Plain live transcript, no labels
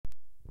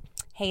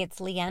Hey, it's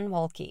Leanne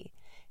Wolke.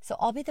 So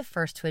I'll be the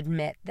first to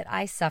admit that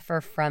I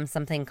suffer from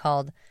something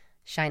called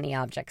shiny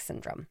object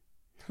syndrome.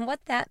 What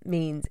that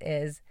means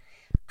is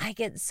I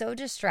get so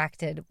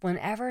distracted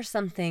whenever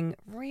something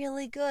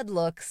really good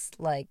looks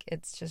like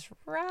it's just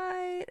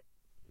right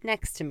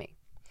next to me.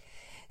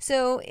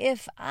 So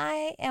if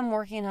I am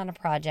working on a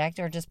project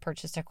or just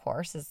purchased a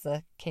course, as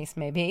the case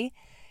may be,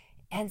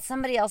 and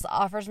somebody else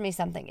offers me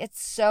something,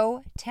 it's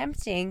so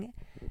tempting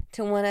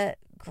to want to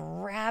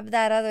grab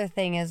that other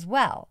thing as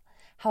well.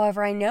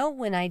 However, I know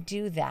when I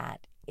do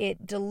that,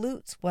 it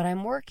dilutes what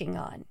I'm working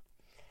on.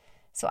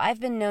 So I've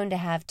been known to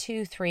have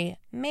 2-3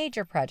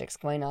 major projects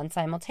going on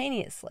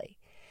simultaneously,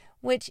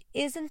 which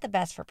isn't the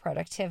best for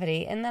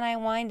productivity, and then I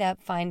wind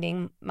up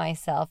finding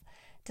myself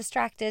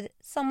distracted,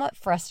 somewhat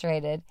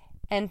frustrated,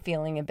 and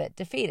feeling a bit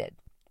defeated.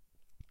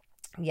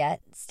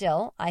 Yet,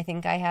 still, I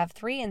think I have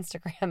 3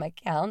 Instagram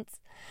accounts.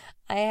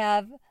 I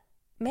have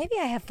 4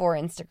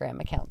 Instagram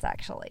accounts,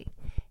 actually.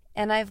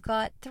 And I've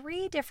got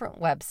 3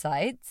 different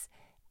websites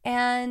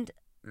and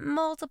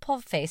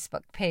multiple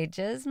Facebook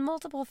pages,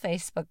 multiple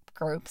Facebook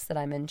groups that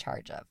I'm in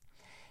charge of.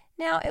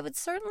 Now, it would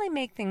certainly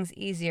make things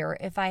easier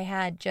if I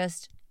had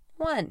just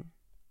one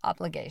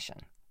obligation.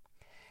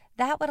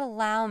 That would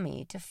allow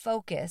me to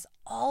focus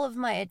all of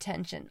my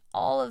attention,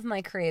 all of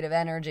my creative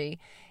energy,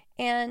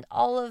 and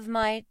all of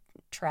my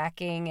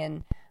tracking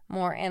and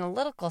more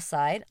analytical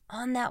side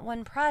on that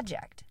one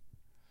project.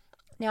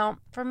 Now,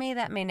 for me,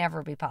 that may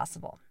never be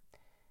possible.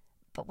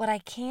 But what I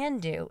can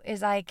do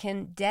is I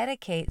can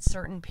dedicate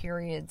certain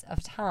periods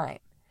of time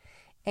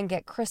and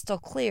get crystal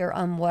clear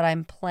on what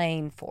I'm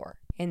playing for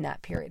in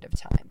that period of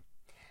time.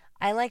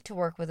 I like to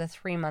work with a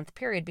 3-month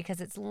period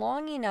because it's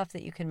long enough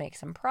that you can make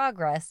some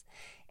progress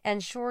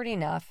and short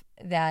enough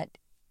that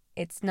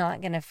it's not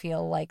going to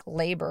feel like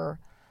labor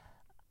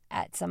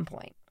at some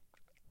point.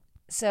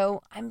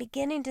 So I'm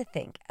beginning to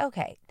think,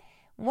 okay,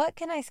 what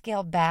can I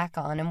scale back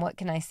on and what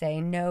can I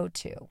say no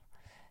to?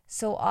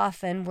 So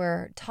often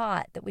we're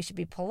taught that we should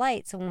be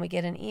polite. So when we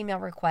get an email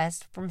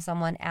request from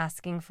someone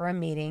asking for a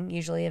meeting,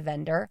 usually a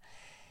vendor,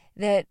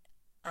 that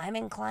I'm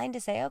inclined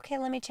to say, okay,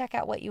 let me check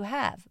out what you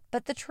have.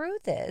 But the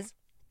truth is,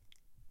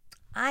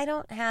 I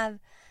don't have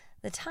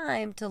the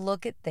time to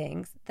look at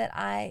things that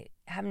I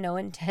have no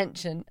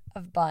intention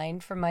of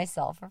buying for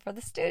myself or for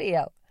the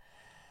studio.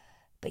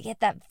 But yet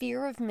that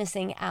fear of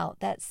missing out,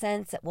 that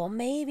sense that, well,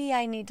 maybe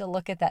I need to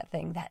look at that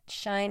thing, that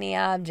shiny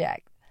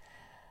object,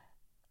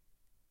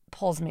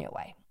 pulls me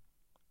away.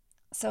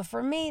 So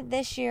for me,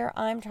 this year,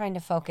 I'm trying to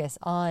focus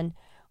on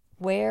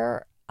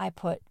where I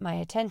put my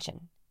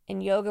attention.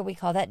 In yoga, we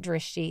call that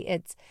drishti.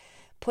 It's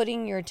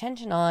putting your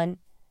attention on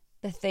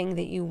the thing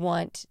that you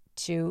want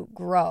to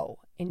grow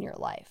in your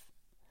life.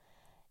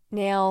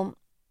 Now,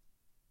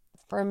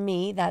 for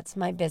me, that's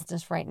my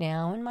business right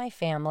now and my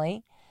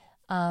family.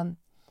 But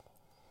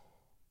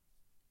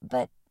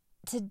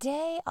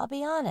today, I'll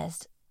be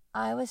honest,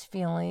 I was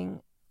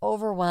feeling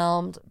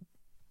overwhelmed,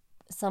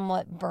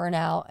 somewhat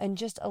burnout, and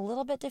just a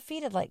little bit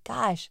defeated. Like,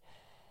 gosh,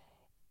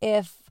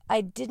 if I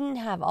didn't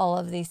have all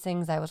of these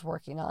things I was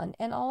working on,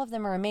 and all of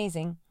them are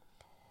amazing,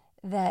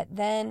 that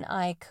then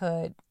I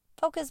could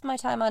focus my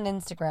time on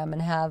Instagram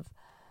and have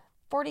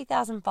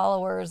 40,000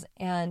 followers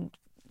and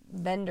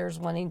vendors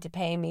wanting to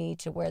pay me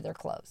to wear their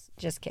clothes.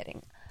 Just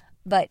kidding.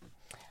 But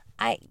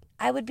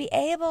I would be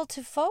able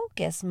to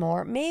focus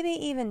more, maybe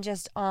even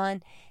just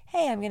on,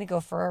 hey, I'm going to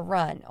go for a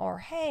run, or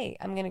hey,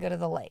 I'm going to go to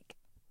the lake.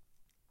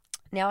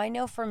 Now, I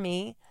know for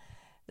me,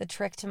 the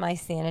trick to my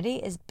sanity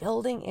is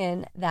building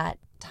in that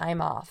time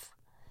off.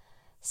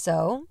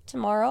 So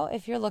tomorrow,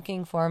 if you're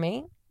looking for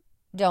me,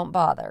 don't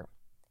bother.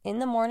 In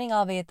the morning,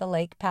 I'll be at the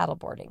lake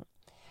paddleboarding,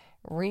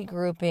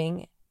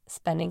 regrouping,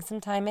 spending some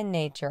time in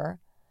nature,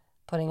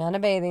 putting on a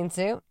bathing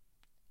suit,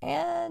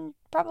 and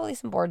probably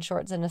some board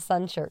shorts and a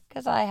sun shirt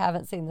because I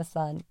haven't seen the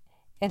sun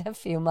in a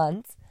few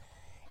months.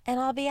 And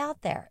I'll be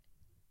out there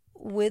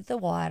with the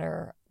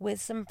water, with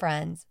some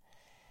friends,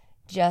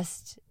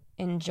 just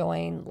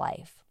enjoying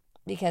life.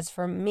 Because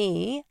for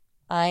me,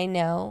 I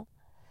know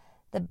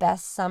the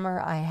best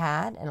summer I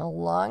had in a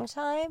long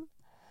time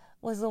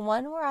was the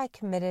one where I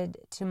committed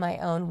to my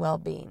own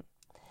well-being.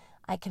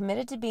 I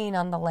committed to being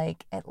on the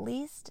lake at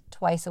least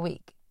twice a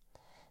week.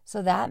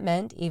 So that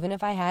meant even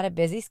if I had a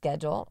busy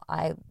schedule,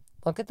 I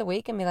look at the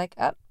week and be like,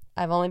 oh,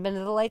 I've only been to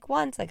the lake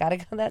once. I got to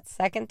go that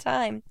second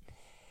time.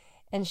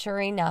 And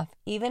sure enough,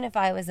 even if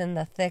I was in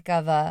the thick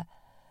of a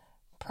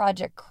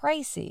project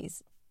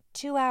crisis,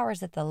 2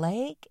 hours at the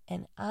lake,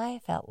 and I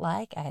felt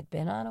like I had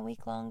been on a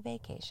week-long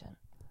vacation.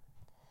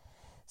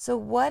 So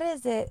what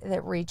is it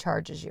that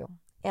recharges you?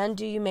 And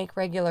do you make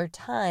regular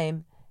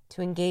time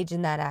to engage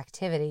in that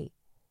activity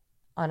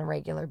on a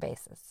regular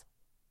basis?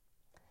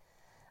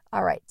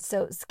 All right,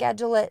 so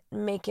schedule it,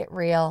 make it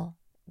real,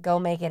 go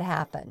make it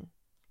happen.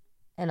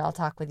 And I'll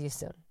talk with you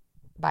soon.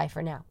 Bye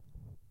for now.